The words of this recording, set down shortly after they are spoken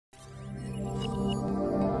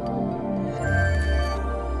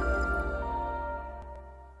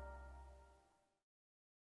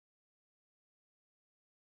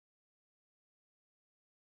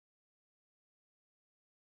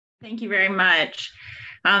Thank you very much.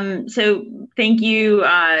 So thank you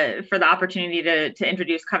for the opportunity to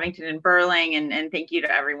introduce Covington Burling, and thank you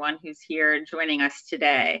to everyone who's here joining us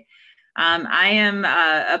today. I am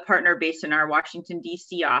a partner based in our Washington,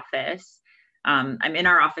 D.C. office. I'm in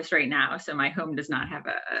our office right now, so my home does not have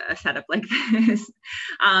a setup like this.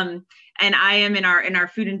 And I am in our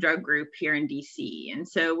food and drug group here in DC. And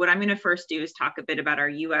so what I'm going to first do is talk a bit about our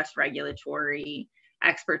US regulatory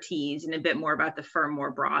expertise and a bit more about the firm more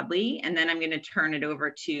broadly. And then I'm going to turn it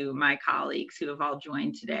over to my colleagues who have all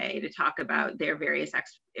joined today to talk about their various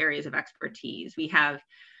areas of expertise. We have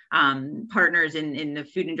partners in the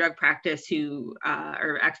food and drug practice who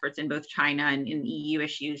are experts in both China and in EU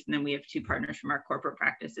issues. And then we have two partners from our corporate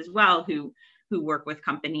practice as well who work with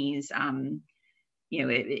companies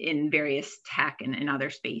in various tech and other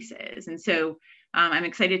spaces. And so I'm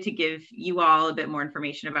excited to give you all a bit more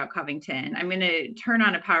information about Covington. I'm going to turn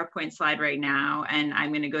on a PowerPoint slide right now, and I'm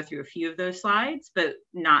going to go through a few of those slides, but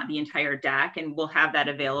not the entire deck. And we'll have that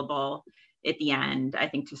available at the end, I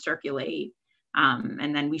think, to circulate.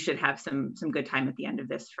 And then we should have some good time at the end of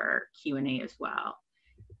this for Q&A as well.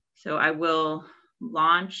 So I will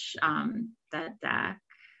launch that deck.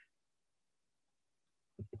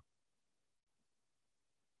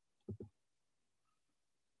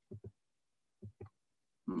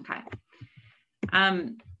 Okay.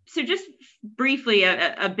 So just briefly,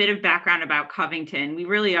 a bit of background about Covington. We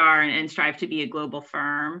really are and strive to be a global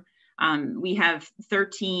firm. We have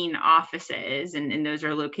 13 offices, and those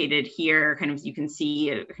are located here, kind of as you can see,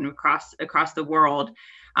 kind of across the world.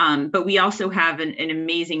 But we also have an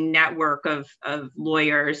amazing network of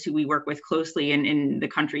lawyers who we work with closely in the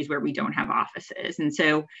countries where we don't have offices. And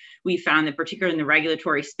so we found that particularly in the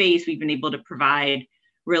regulatory space, we've been able to provide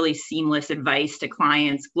really seamless advice to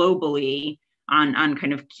clients globally on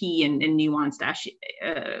kind of key and nuanced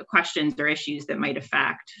questions or issues that might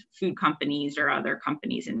affect food companies or other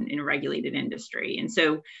companies in a regulated industry. And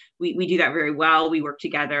so we do that very well. We work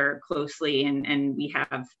together closely, and we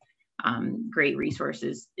have great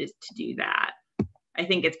resources to do that. I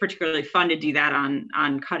think it's particularly fun to do that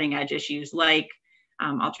on cutting edge issues like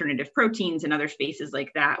alternative proteins and other spaces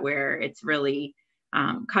like that, where it's really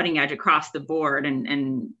cutting edge across the board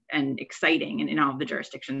and exciting in all of the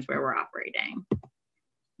jurisdictions where we're operating.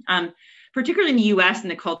 Particularly in the US in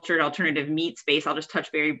the cultured alternative meat space, I'll just touch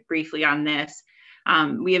very briefly on this.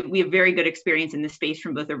 We have very good experience in this space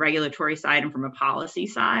from both the regulatory side and from a policy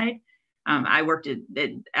side. I worked at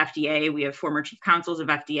FDA. We have former chief counsels of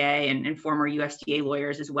FDA and former USDA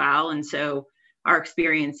lawyers as well. And so our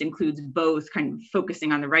experience includes both kind of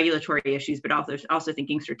focusing on the regulatory issues, but also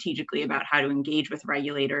thinking strategically about how to engage with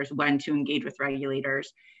regulators, when to engage with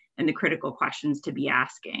regulators, and the critical questions to be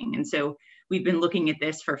asking. And so we've been looking at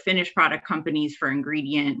this for finished product companies, for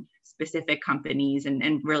ingredient specific companies,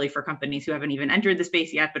 and really for companies who haven't even entered the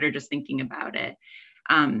space yet, but are just thinking about it.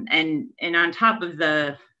 And on top of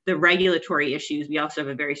the regulatory issues, we also have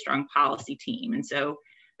a very strong policy team. And so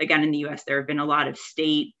again, in the US, there have been a lot of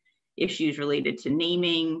state issues related to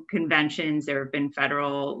naming conventions. There have been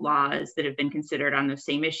federal laws that have been considered on those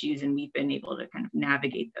same issues, and we've been able to kind of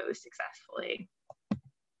navigate those successfully.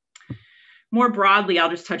 More broadly, I'll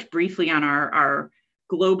just touch briefly on our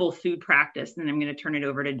global food practice, and then I'm going to turn it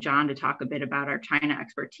over to John to talk a bit about our China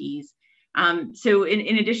expertise. So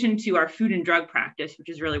in addition to our food and drug practice, which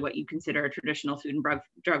is really what you consider a traditional food and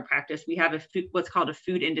drug practice, we have what's called a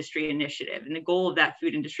food industry initiative. And the goal of that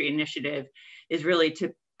food industry initiative is really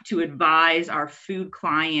to advise our food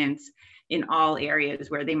clients in all areas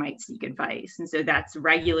where they might seek advice. And so that's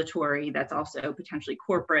regulatory, that's also potentially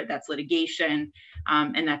corporate, that's litigation,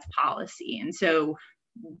 and that's policy. And so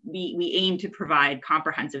we aim to provide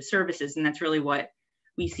comprehensive services, and that's really what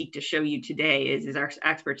we seek to show you today is our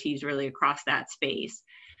expertise really across that space.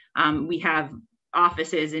 We have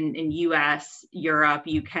offices in US, Europe,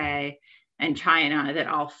 UK, and China that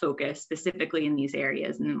all focus specifically in these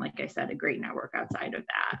areas. And then, like I said, a great network outside of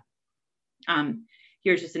that.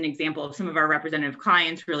 Here's just an example of some of our representative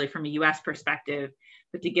clients really from a US perspective,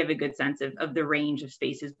 but to give a good sense of the range of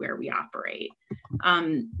spaces where we operate.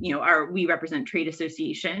 We represent trade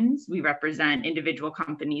associations, we represent individual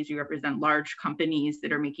companies, we represent large companies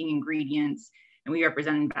that are making ingredients, and we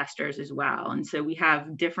represent investors as well. And so we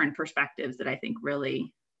have different perspectives that I think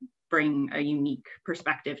really bring a unique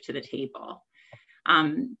perspective to the table.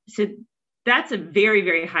 So that's a very,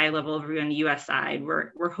 very high level overview on the US side.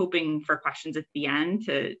 We're hoping for questions at the end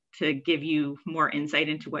to give you more insight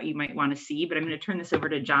into what you might want to see, but I'm going to turn this over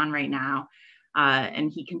to John right now, and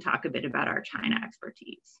he can talk a bit about our China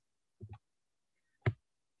expertise.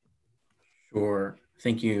 Sure.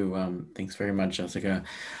 Thank you. Thanks very much, Jessica.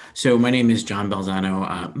 So my name is John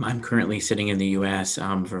Balzano. I'm currently sitting in the U.S.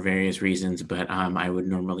 For various reasons, but I would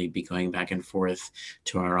normally be going back and forth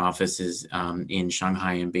to our offices in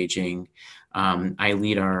Shanghai and Beijing. I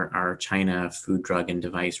lead our China food, drug, and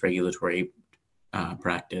device regulatory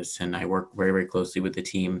practice, and I work very, very closely with the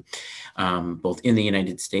team, both in the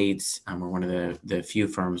United States. We're one of the few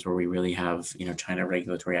firms where we really have, China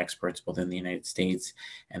regulatory experts, both in the United States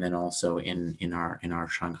and then also in our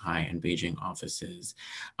Shanghai and Beijing offices.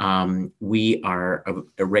 We are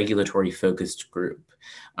a regulatory focused group.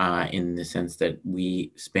 In the sense that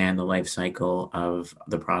we span the life cycle of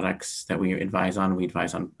the products that we advise on. We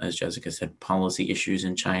advise on, as Jessica said, policy issues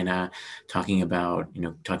in China, talking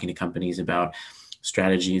to companies about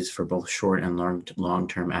strategies for both short and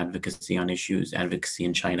long-term advocacy on issues. Advocacy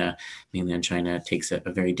in China, mainland China, takes a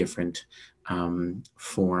very different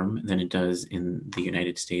form than it does in the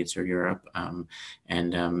United States or Europe, and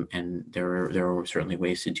there are certainly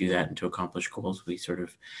ways to do that and to accomplish goals. We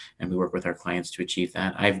work with our clients to achieve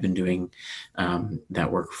that. I've been doing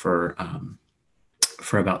that work for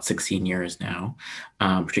about 16 years now,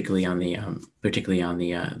 particularly on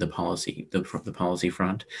the policy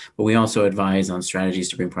front. But we also advise on strategies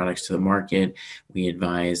to bring products to the market. We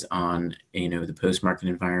advise on the post-market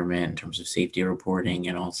environment in terms of safety reporting,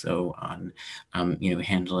 and also on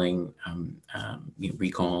handling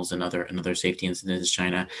recalls and other safety incidents in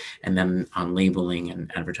China, and then on labeling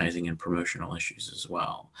and advertising and promotional issues as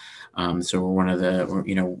well. So we're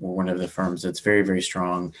one of the firms that's very, very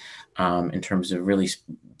strong in terms of really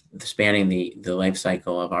spanning the life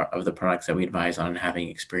cycle of the products that we advise on, and having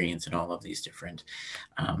experience in all of these different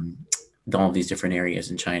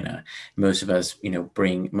areas in China. Most of us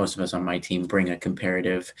on my team bring a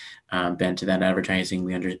comparative bent to that advertising.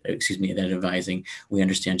 That advising. We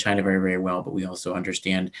understand China very, very well, but we also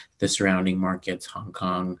understand the surrounding markets: Hong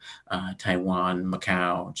Kong, Taiwan,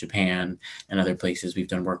 Macau, Japan, and other places. We've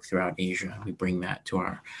done work throughout Asia. We bring that to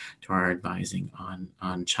our advising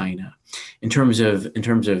on China. In terms of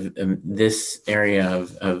this area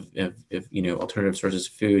of alternative sources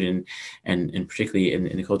of food, and particularly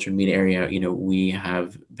in the culture and meat area, we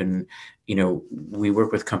have been, we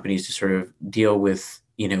work with companies to sort of deal with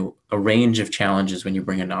a range of challenges when you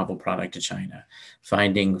bring a novel product to China.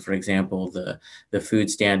 Finding, for example, the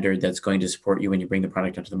food standard that's going to support you when you bring the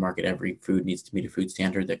product onto the market. Every food needs to meet a food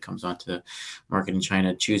standard that comes onto the market in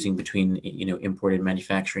China. Choosing between imported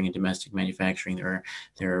manufacturing and domestic manufacturing. There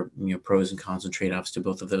are pros and cons and trade-offs to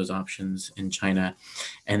both of those options in China.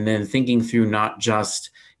 And then thinking through not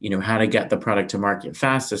just how to get the product to market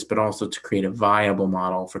fastest, but also to create a viable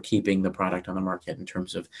model for keeping the product on the market in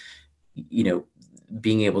terms of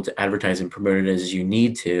being able to advertise and promote it as you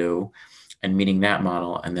need to, and meeting that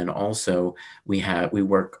model. And then also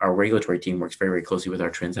our regulatory team works very, very closely with our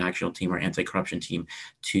transactional team, our anti-corruption team,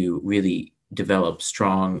 to really develop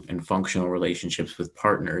strong and functional relationships with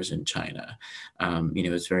partners in China.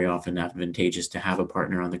 It's very often advantageous to have a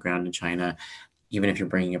partner on the ground in China, even if you're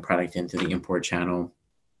bringing a product into the import channel.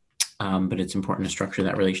 But it's important to structure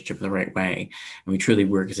that relationship in the right way. And we truly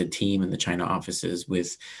work as a team in the China offices,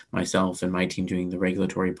 with myself and my team doing the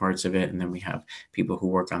regulatory parts of it. And then we have people who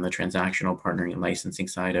work on the transactional partnering and licensing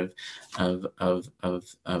side of the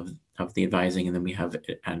advising. And then we have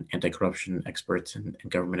anti-corruption experts and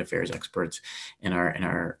government affairs experts in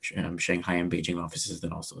our Shanghai and Beijing offices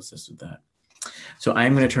that also assist with that. So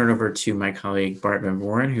I'm going to turn over to my colleague, Bart Van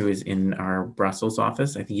Vooren, who is in our Brussels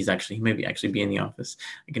office. I think he may actually be in the office.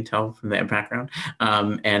 I can tell from that background.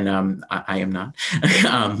 I am not.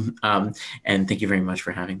 And thank you very much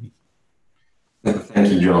for having me.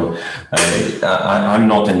 Thank you, John. I'm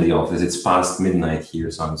not in the office. It's past midnight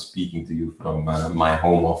here, so I'm speaking to you from my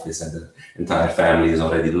home office, and the entire family is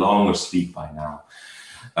already long asleep by now.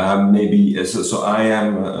 So I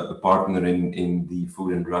am a partner in the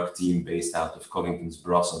food and drug team based out of Covington's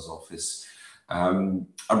Brussels office. Our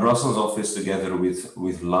Brussels office, together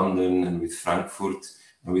with London and with Frankfurt,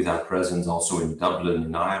 and with our presence also in Dublin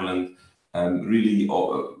in Ireland,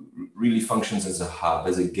 really functions as a hub,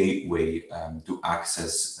 as a gateway to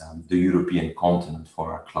access the European continent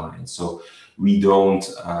for our clients. So we don't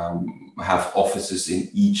have offices in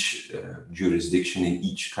each jurisdiction, in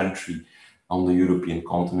each country on the European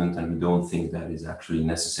continent, and we don't think that is actually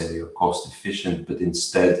necessary or cost efficient, but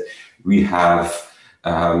instead we have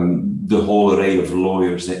the whole array of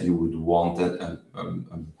lawyers that you would want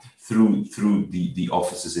through the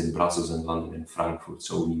offices in Brussels and London and Frankfurt.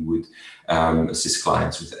 So we would assist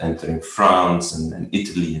clients with entering France and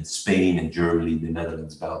Italy and Spain and Germany, the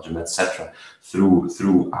Netherlands, Belgium, etc., through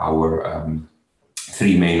our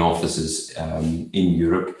 3 main offices in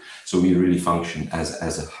Europe. So we really function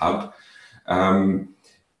as a hub.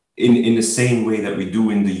 In the same way that we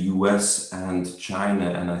do in the US and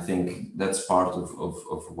China, and I think that's part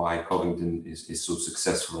of why Covington is so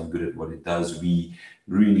successful and good at what it does. We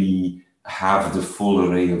really have the full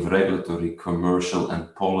array of regulatory, commercial,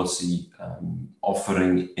 and policy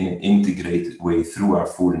offering in an integrated way through our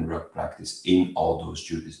food and drug practice in all those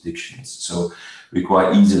jurisdictions. So we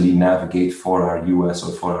quite easily navigate for our US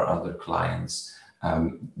or for our other clients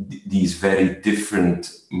these very different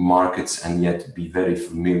markets, and yet be very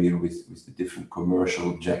familiar with the different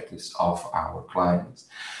commercial objectives of our clients.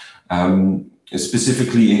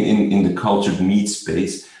 Specifically in the cultured meat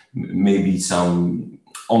space, maybe some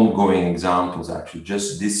ongoing examples. Actually,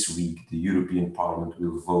 just this week, the European Parliament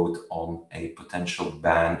will vote on a potential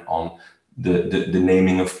ban on the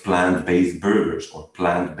naming of plant-based burgers or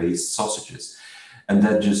plant-based sausages. And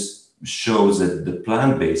that just shows that the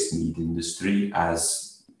plant-based meat industry,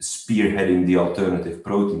 as spearheading the alternative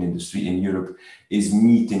protein industry in Europe, is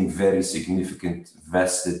meeting very significant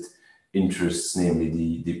vested interests,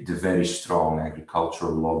 namely the very strong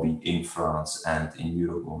agricultural lobby in France and in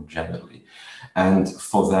Europe more generally. And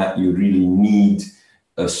for that, you really need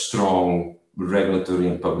a strong regulatory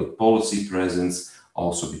and public policy presence,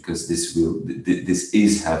 also because this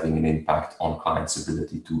is having an impact on clients'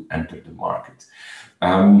 ability to enter the market.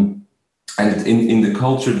 And in the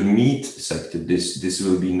cultured meat sector, this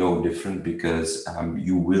will be no different, because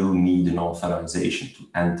you will need an authorization to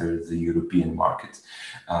enter the European market,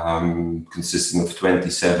 consisting of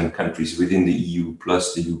 27 countries within the EU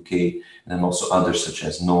plus the UK, and then also others such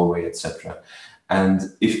as Norway, etc. And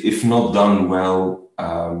if not done well,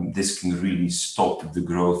 this can really stop the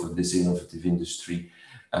growth of this innovative industry,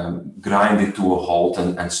 grind it to a halt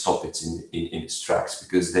and stop it in its tracks,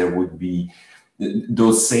 because there would be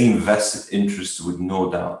those same vested interests would no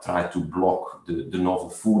doubt try to block the novel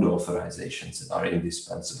food authorizations that are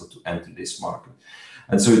indispensable to enter this market.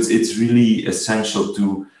 And so it's really essential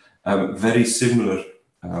to, very similar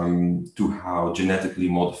to how genetically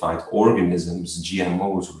modified organisms,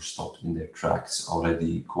 GMOs, were stopped in their tracks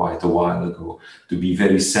already quite a while ago, to be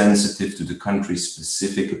very sensitive to the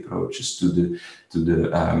country-specific approaches to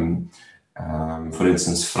the for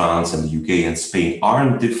instance, France and the UK and Spain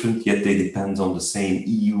aren't different, yet they depend on the same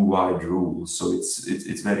EU-wide rules. So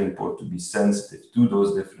it's very important to be sensitive to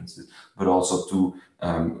those differences, but also to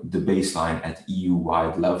the baseline at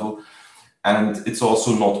EU-wide level. And it's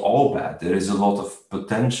also not all bad. There is a lot of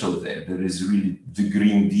potential there. There is really the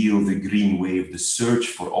Green Deal, the Green Wave, the search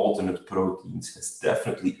for alternate proteins has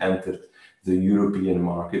definitely entered the European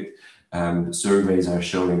market. Surveys are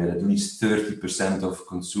showing that at least 30% of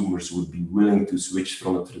consumers would be willing to switch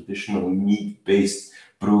from a traditional meat-based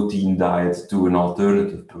protein diet to an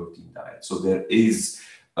alternative protein diet. So there is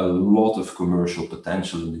a lot of commercial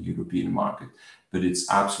potential in the European market, but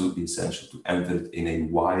it's absolutely essential to enter it in a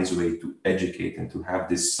wise way, to educate and to have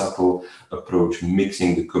this subtle approach,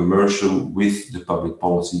 mixing the commercial with the public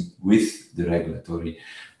policy, with the regulatory.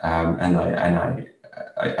 And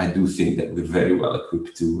I do think that we're very well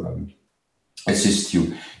equipped to assist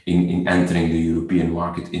you in entering the European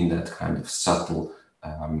market in that kind of subtle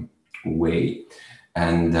way.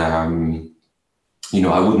 And you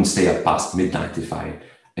know, I wouldn't stay up past midnight if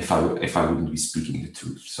I wouldn't be speaking the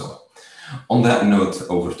truth. So on that note,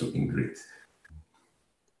 over to Ingrid.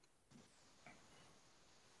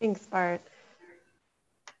 Thanks, Bart.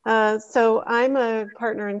 So I'm a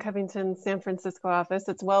partner in Covington's San Francisco office.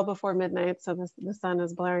 It's well before midnight, so the sun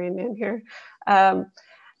is blaring in here.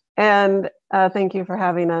 And thank you for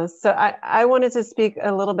having us. So I wanted to speak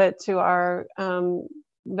a little bit to our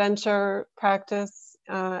venture practice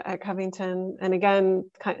at Covington. And again,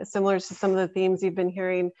 kind of similar to some of the themes you've been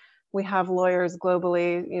hearing, we have lawyers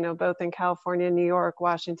globally, you know, both in California, New York,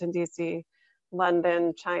 Washington, DC,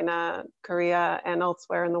 London, China, Korea, and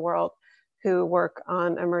elsewhere in the world, who work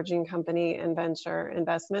on emerging company and venture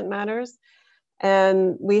investment matters.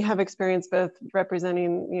 And we have experience both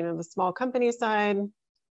representing, you know, the small company side,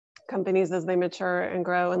 companies as they mature and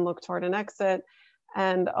grow and look toward an exit,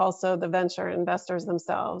 and also the venture investors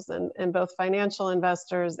themselves, and both financial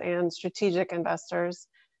investors and strategic investors.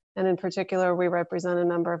 And in particular, we represent a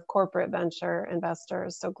number of corporate venture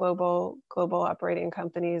investors, so global operating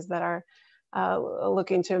companies that are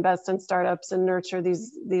looking to invest in startups and nurture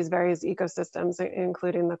these various ecosystems,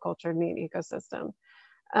 including the cultured meat ecosystem.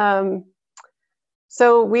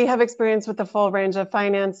 So we have experience with the full range of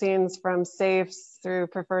financings, from safes through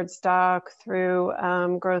preferred stock, through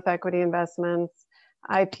growth equity investments,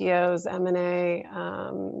 IPOs, M&A,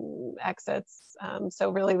 exits.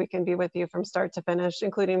 So really we can be with you from start to finish,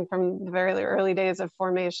 including from the very early days of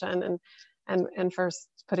formation and first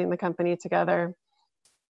putting the company together.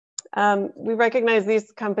 We recognize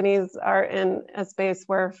these companies are in a space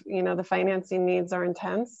where, you know, the financing needs are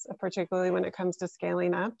intense, particularly when it comes to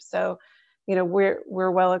scaling up. So, you know,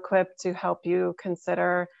 we're well equipped to help you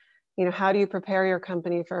consider, you know, how do you prepare your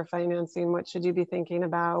company for financing? What should you be thinking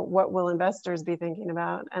about? What will investors be thinking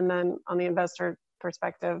about? And then on the investor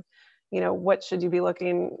perspective, you know, what should you be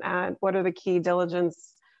looking at? What are the key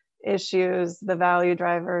diligence issues, the value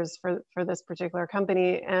drivers for this particular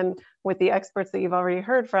company? And with the experts that you've already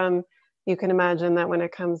heard from, you can imagine that when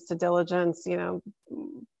it comes to diligence, you know,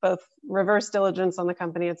 both reverse diligence on the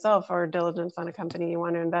company itself or diligence on a company you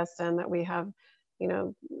want to invest in, that we have, you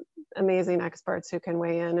know, amazing experts who can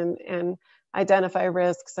weigh in and identify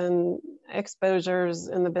risks and exposures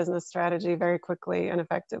in the business strategy very quickly and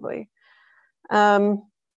effectively.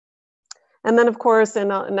 And then of course, and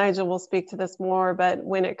Nigel will speak to this more, but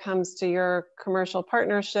when it comes to your commercial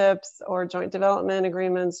partnerships or joint development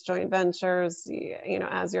agreements, joint ventures, you know,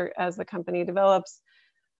 as the company develops,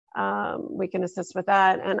 we can assist with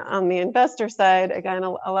that. And on the investor side, again,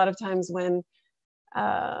 a lot of times when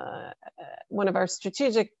one of our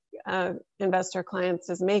strategic investor clients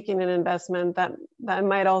is making an investment, that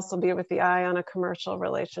might also be with the eye on a commercial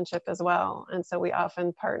relationship as well. And so we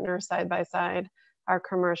often partner side by side our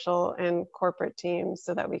commercial and corporate teams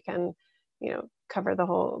so that we can, you know, cover the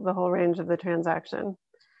whole range of the transaction.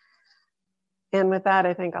 And with that,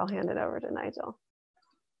 I think I'll hand it over to Nigel.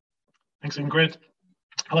 Thanks, Ingrid.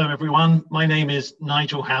 Hello, everyone. My name is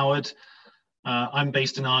Nigel Howard. I'm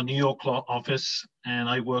based in our New York office, and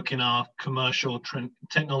I work in our commercial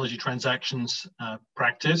technology transactions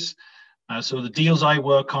practice. So the deals I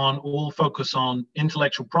work on all focus on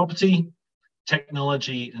intellectual property,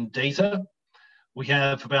 technology, and data. We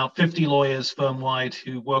have about 50 lawyers firm-wide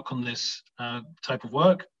who work on this type of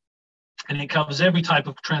work, and it covers every type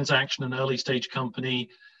of transaction an early stage company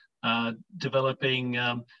developing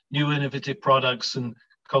new innovative products and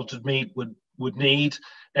cultured meat would need.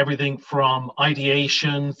 Everything from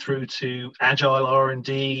ideation through to agile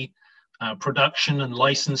R&D, production and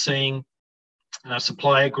licensing,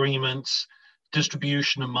 supply agreements,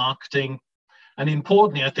 distribution and marketing. And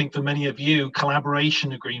importantly, I think for many of you,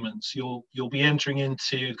 collaboration agreements. You'll be entering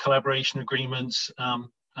into collaboration agreements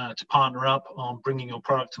to partner up on bringing your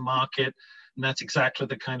product to market, and that's exactly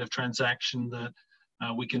the kind of transaction that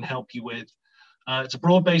we can help you with. It's a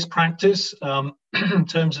broad-based practice in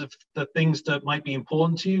terms of the things that might be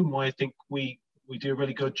important to you. And why I think we do a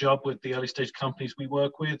really good job with the early stage companies we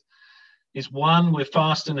work with is, one, we're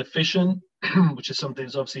fast and efficient, which is something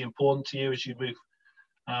that's obviously important to you as you move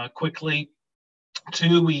quickly.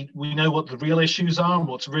 Two, we know what the real issues are and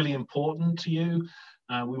what's really important to you.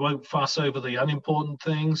 We won't fuss over the unimportant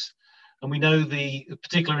things. And we know the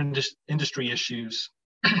particular industry issues.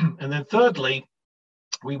 And then thirdly,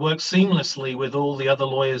 we work seamlessly with all the other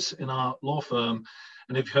lawyers in our law firm.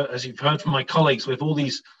 And as you've heard from my colleagues, we have all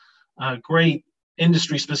these great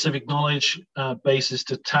industry-specific knowledge bases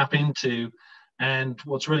to tap into. And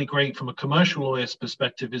what's really great from a commercial lawyer's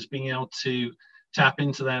perspective is being able to tap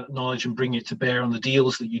into that knowledge and bring it to bear on the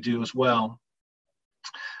deals that you do as well.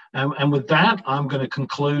 And with that, I'm going to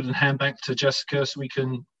conclude and hand back to Jessica so we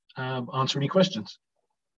can answer any questions.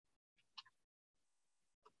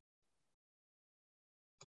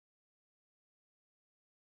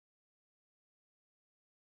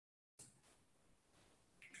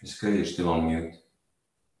 Jessica, you're still on mute.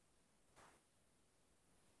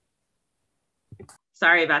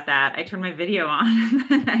 Sorry about that. I turned my video on.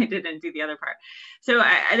 I didn't do the other part. So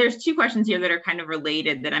there's two questions here that are kind of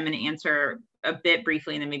related that I'm going to answer a bit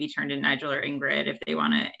briefly and then maybe turn to Nigel or Ingrid if they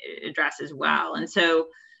want to address as well. And so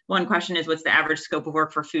one question is, what's the average scope of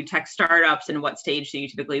work for food tech startups and what stage do you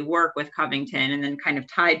typically work with Covington? And then kind of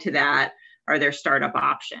tied to that, are there startup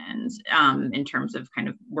options in terms of kind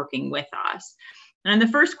of working with us? And on the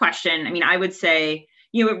first question, I mean, I would say,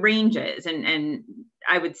 you know, it ranges. And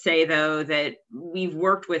I would say, though, that we've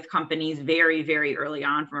worked with companies very, very early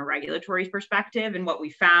on from a regulatory perspective. And what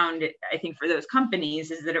we found, I think, for those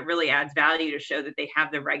companies is that it really adds value to show that they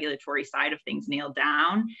have the regulatory side of things nailed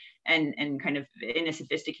down and kind of in a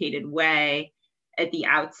sophisticated way at the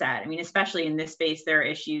outset. I mean, especially in this space, there are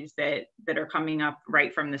issues that are coming up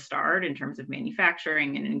right from the start in terms of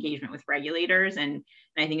manufacturing and engagement with regulators. And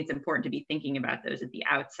I think it's important to be thinking about those at the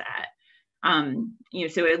outset. You know,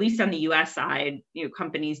 so at least on the US side, you know,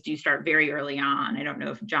 companies do start very early on. I don't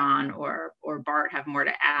know if John or Bart have more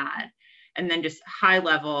to add. And then just high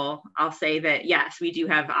level, I'll say that, yes, we do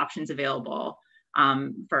have options available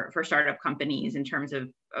for startup companies in terms of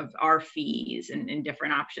our fees and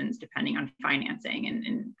different options depending on financing.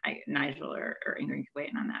 And Nigel or Ingrid can weigh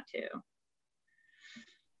in on that too.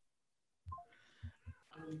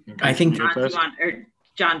 I think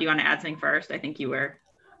John, do you want to add something first? I think you were.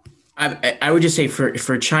 I would just say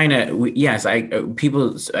for China, yes, I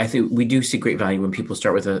think we do see great value when people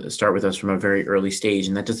start with us from a very early stage,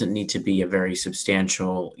 and that doesn't need to be a very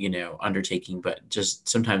substantial, undertaking, but just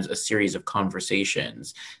sometimes a series of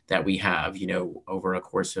conversations that we have, over a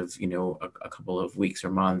course of, a couple of weeks or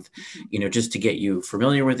month, just to get you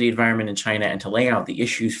familiar with the environment in China and to lay out the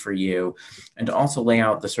issues for you, and to also lay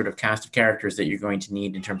out the sort of cast of characters that you're going to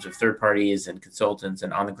need in terms of third parties and consultants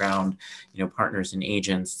and on the ground, partners and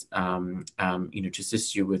agents. To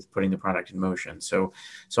assist you with putting the product in motion. So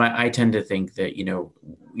I tend to think that,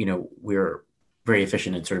 we're very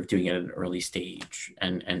efficient at sort of doing it at an early stage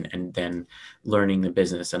and then learning the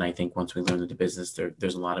business. And I think once we learn the business,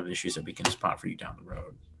 there's a lot of issues that we can spot for you down the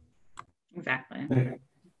road. Exactly.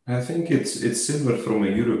 I think it's similar from a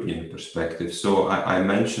European perspective. So I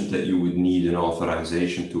mentioned that you would need an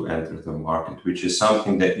authorization to enter the market, which is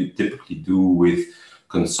something that you typically do with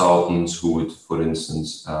consultants who would, for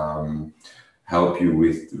instance, help you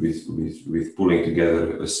with pulling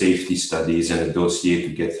together safety studies and a dossier to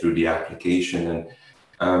get through the application.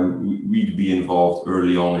 And we'd be involved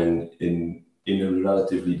early on in a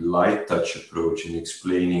relatively light touch approach in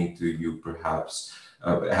explaining to you, perhaps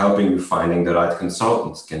helping you finding the right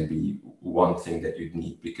consultants can be one thing that you'd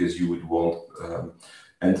need, because you would want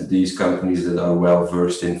entities, companies that are well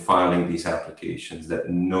versed in filing these applications, that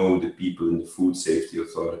know the people in the Food Safety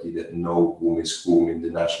Authority, that know whom is whom in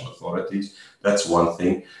the national authorities. That's one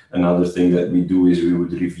thing. Another thing that we do is we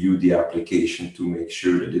would review the application to make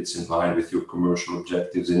sure that it's in line with your commercial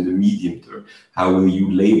objectives in the medium term. How will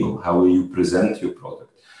you label? How will you present your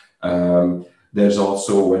product? There's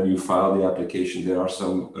also, when you file the application, there are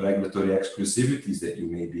some regulatory exclusivities that you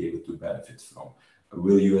may be able to benefit from.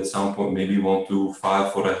 Will you at some point maybe want to file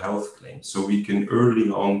for a health claim? So we can early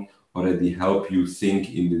on already help you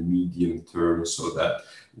think in the medium term, so that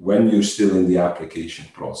when you're still in the application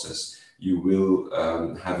process, you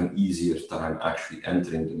will have an easier time actually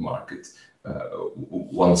entering the market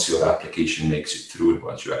once your application makes it through and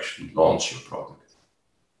once you actually launch your product.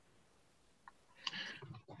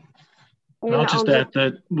 I'll just add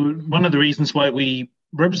that one of the reasons why we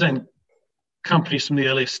represent companies from the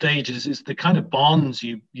earliest stages is the kind of bonds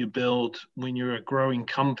you build when you're a growing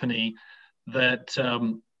company that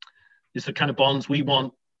is the kind of bonds we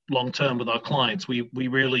want long-term with our clients. We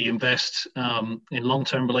really invest in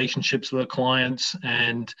long-term relationships with our clients,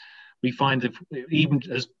 and we find that even,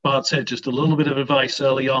 as Bart said, just a little bit of advice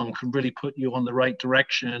early on can really put you on the right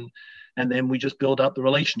direction, and then we just build up the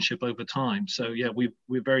relationship over time. So yeah,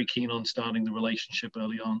 we're very keen on starting the relationship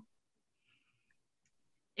early on.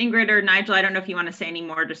 Ingrid or Nigel, I don't know if you want to say any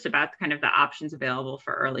more just about kind of the options available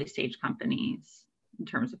for early stage companies in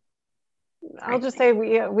terms of. I'll just say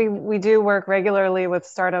we do work regularly with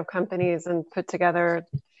startup companies and put together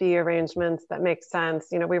fee arrangements that make sense.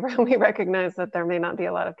 We recognize that there may not be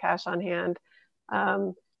a lot of cash on hand,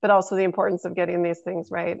 but also the importance of getting these things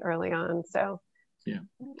right early on. So yeah.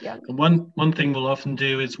 And one thing we'll often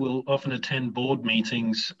do is we'll often attend board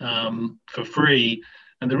meetings for free.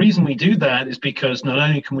 And the reason we do that is because not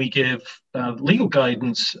only can we give legal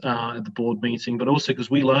guidance at the board meeting, but also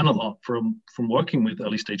because we learn a lot from working with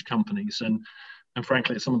early stage companies. And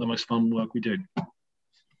frankly, it's some of the most fun work we do.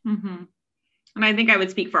 Mm-hmm. And I think I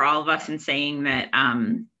would speak for all of us in saying that,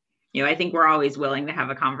 I think we're always willing to have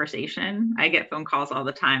a conversation. I get phone calls all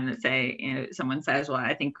the time that say, someone says, well,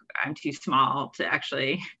 I think I'm too small to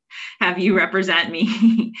actually have you represent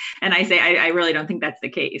me. And I say, I really don't think that's the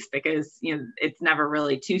case, because, it's never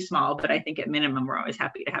really too small, but I think at minimum, we're always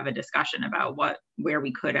happy to have a discussion about where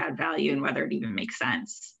we could add value and whether it even makes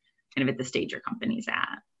sense kind of at the stage your company's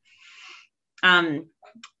at.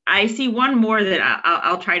 I see one more that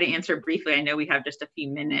I'll try to answer briefly. I know we have just a few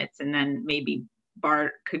minutes, and then maybe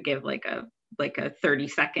Bart could give like a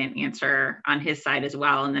 30-second answer on his side as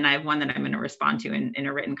well. And then I have one that I'm going to respond to in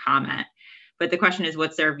a written comment. But the question is,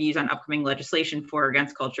 what's their views on upcoming legislation for or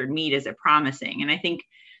against cultured meat? Is it promising? And I think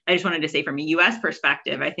I just wanted to say from a US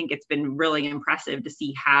perspective, I think it's been really impressive to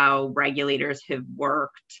see how regulators have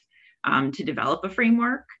worked to develop a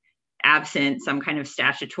framework, absent some kind of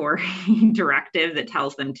statutory directive that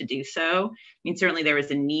tells them to do so. I mean, certainly there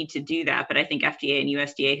was a need to do that, but I think FDA and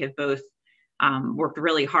USDA have both worked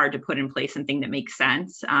really hard to put in place something that makes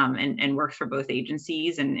sense and works for both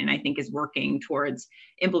agencies, and I think is working towards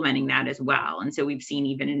implementing that as well. And so we've seen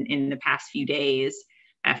even in the past few days,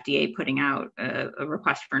 FDA putting out a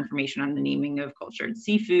request for information on the naming of cultured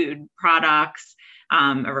seafood products,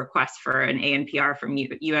 a request for an ANPR from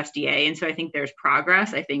USDA. And so I think there's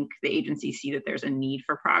progress. I think the agencies see that there's a need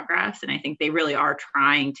for progress. And I think they really are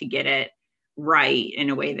trying to get it right in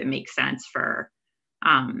a way that makes sense for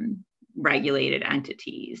regulated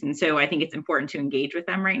entities. And so I think it's important to engage with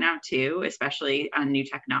them right now too, especially on new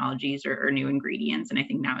technologies or new ingredients. And I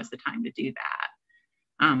think now is the time to do that.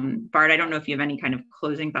 Bart, I don't know if you have any kind of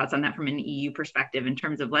closing thoughts on that from an EU perspective in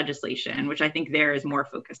terms of legislation, which I think there is more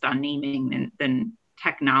focused on naming than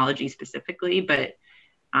technology specifically, but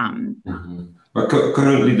But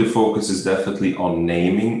currently the focus is definitely on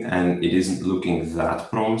naming, and it isn't looking that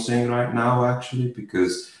promising right now, actually,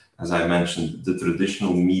 because as I mentioned, the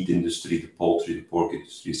traditional meat industry, the poultry, the pork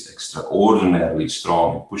industry is extraordinarily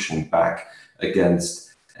strong in pushing back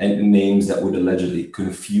against names that would allegedly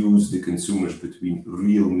confuse the consumers between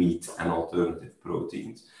real meat and alternative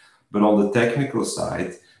proteins. But on the technical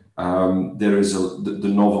side, there is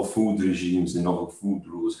the novel food regimes, the novel food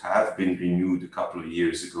rules have been renewed a couple of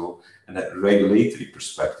years ago. And at regulatory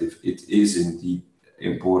perspective, it is indeed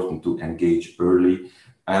important to engage early.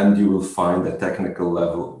 And you will find at technical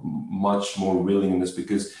level much more willingness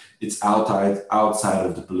because it's outside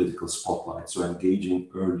of the political spotlight. So engaging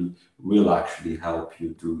early will actually help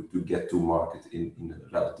you to get to market in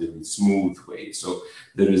a relatively smooth way. So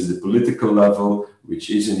there is the political level,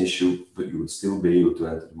 which is an issue, but you will still be able to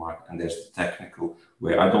enter the market. And there's the technical,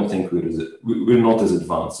 where I don't think we're not as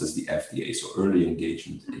advanced as the FDA. So early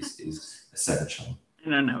engagement is essential. I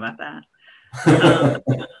don't know about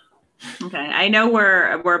that. Okay, I know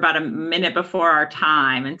we're about a minute before our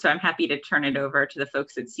time, and so I'm happy to turn it over to the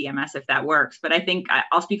folks at CMS if that works. But I think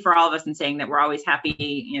I'll speak for all of us in saying that we're always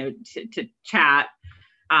happy, to chat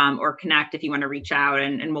or connect if you want to reach out,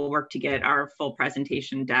 and we'll work to get our full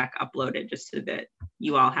presentation deck uploaded just so that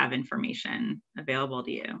you all have information available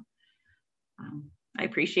to you. I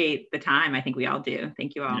appreciate the time. I think we all do.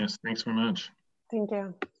 Thank you all. Yes, thanks very much. Thank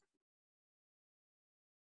you.